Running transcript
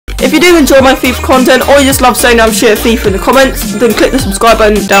if you do enjoy my FIFA content, or you just love saying I'm shit at FIFA in the comments, then click the subscribe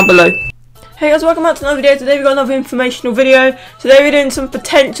button down below. Hey guys, welcome back to another video. Today we've got another informational video. Today we're doing some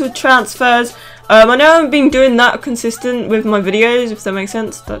potential transfers. I know I haven't been doing that consistent with my videos, if that makes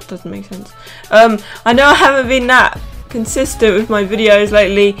sense. That doesn't make sense. I know I haven't been that consistent with my videos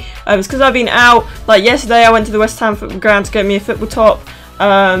lately. It's because I've been out. Like yesterday I went to the West Ham football ground to get me a football top.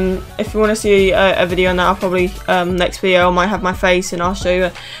 If you want to see a video on that, I'll probably next video I might have my face and I'll show you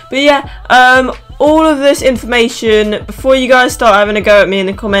it. But yeah, all of this information, before you guys start having a go at me in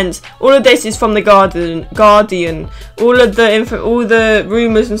the comments, all of this is from the Guardian. All the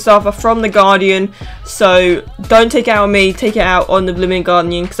rumours and stuff are from the Guardian, so don't take it out on me, take it out on the blooming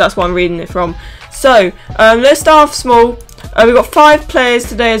Guardian, because that's what I'm reading it from. So let's start off small. We've got 5 players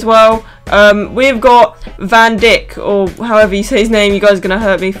today as well. We've got Van Dijk, or however you say his name. You guys are gonna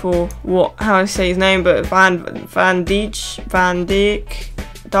hurt me for how I say his name, but Van Dijk,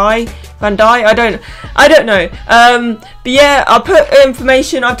 I don't know. But yeah, I'll put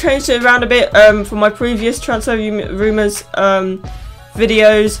information. I've changed it around a bit from my previous transfer rumours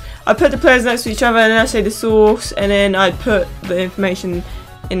videos. I put the players next to each other, and then I say the source, and then I put the information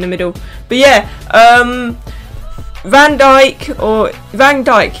in the middle. But yeah, Van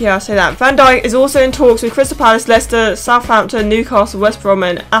Dijk, yeah, I say that. Van Dijk is also in talks with Crystal Palace, Leicester, Southampton, Newcastle, West Brom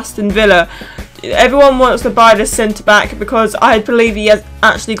and Aston Villa. Everyone wants to buy this centre-back because I believe he has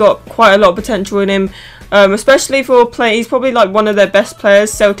actually got quite a lot of potential in him, especially for play. He's probably like one of their best players,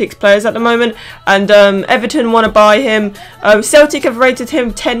 Celtic's players at the moment, and Everton want to buy him. Celtic have rated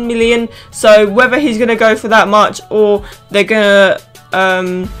him 10 million, so whether he's going to go for that much or they're going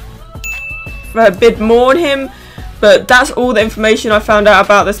to bid more on him. But that's all the information I found out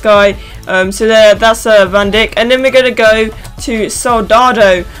about this guy. So that's Van Dijk. And then we're going to go to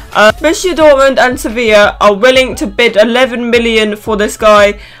Soldado. Borussia Dortmund and Sevilla are willing to bid 11 million for this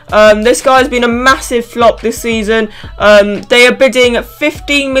guy. This guy's been a massive flop this season. They are bidding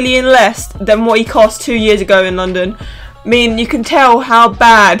 15 million less than what he cost 2 years ago in London. I mean, you can tell how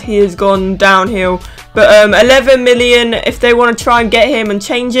bad he has gone downhill. But 11 million, if they want to try and get him and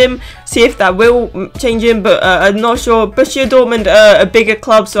change him, see if that will change him. But I'm not sure. Borussia Dortmund are a bigger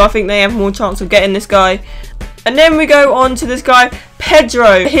club, so I think they have more chance of getting this guy. And then we go on to this guy,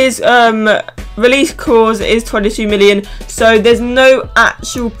 Pedro. His release clause is 22 million, so there's no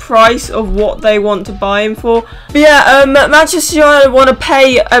actual price of what they want to buy him for. But yeah, Manchester United want to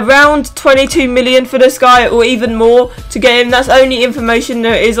pay around 22 million for this guy, or even more, to get him. That's only information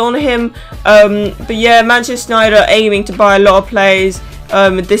that is on him. But yeah, Manchester United are aiming to buy a lot of players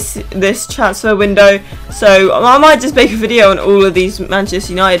this transfer window, so I might just make a video on all of these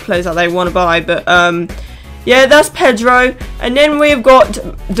Manchester United players that they want to buy. But yeah, that's Pedro. And then we've got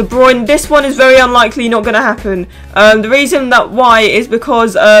De Bruyne. This one is very unlikely not going to happen. The reason why is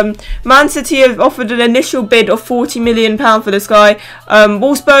because Man City have offered an initial bid of £40 million for this guy.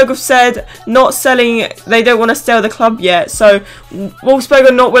 Wolfsburg have said not selling. They don't want to sell the club yet. So Wolfsburg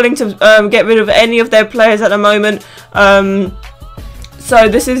are not willing to get rid of any of their players at the moment. So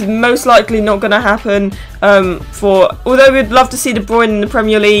this is most likely not going to happen. Although we'd love to see De Bruyne in the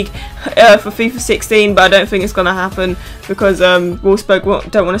Premier League for FIFA 16, but I don't think it's going to happen because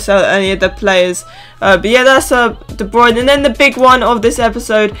Wolfsburg don't want to sell any of their players. But yeah, that's De Bruyne. And then the big one of this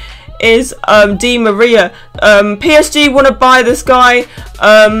episode is Di Maria. PSG want to buy this guy.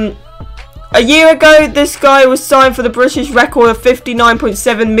 A year ago, this guy was signed for the British record of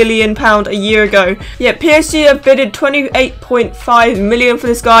 £59.7 million a year ago. Yeah, PSG have bidded 28.5 million for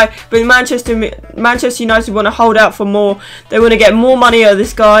this guy, but Manchester United want to hold out for more. They want to get more money out of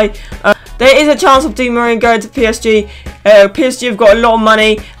this guy. There is a chance of Di Maria going to PSG. PSG have got a lot of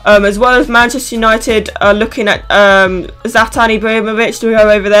money, as well as Manchester United are looking at Zlatan Ibrahimovic to go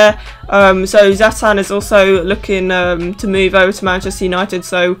over there. So Zlatan is also looking to move over to Manchester United.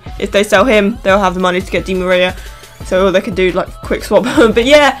 So if they sell him, they'll have the money to get Di Maria. So they could do like a quick swap. But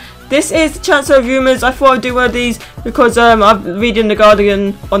yeah, this is the transfer rumours. I thought I'd do one of these because I'm reading the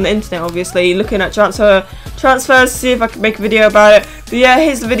Guardian on the internet, obviously, looking at transfers, see if I can make a video about it. But yeah,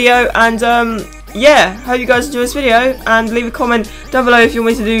 here's the video, and yeah, hope you guys enjoy this video, and leave a comment down below if you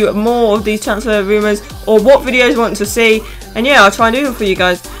want me to do more of these transfer rumours or what videos you want to see, and yeah, I'll try and do them for you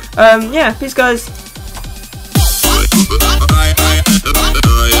guys. Yeah, peace guys.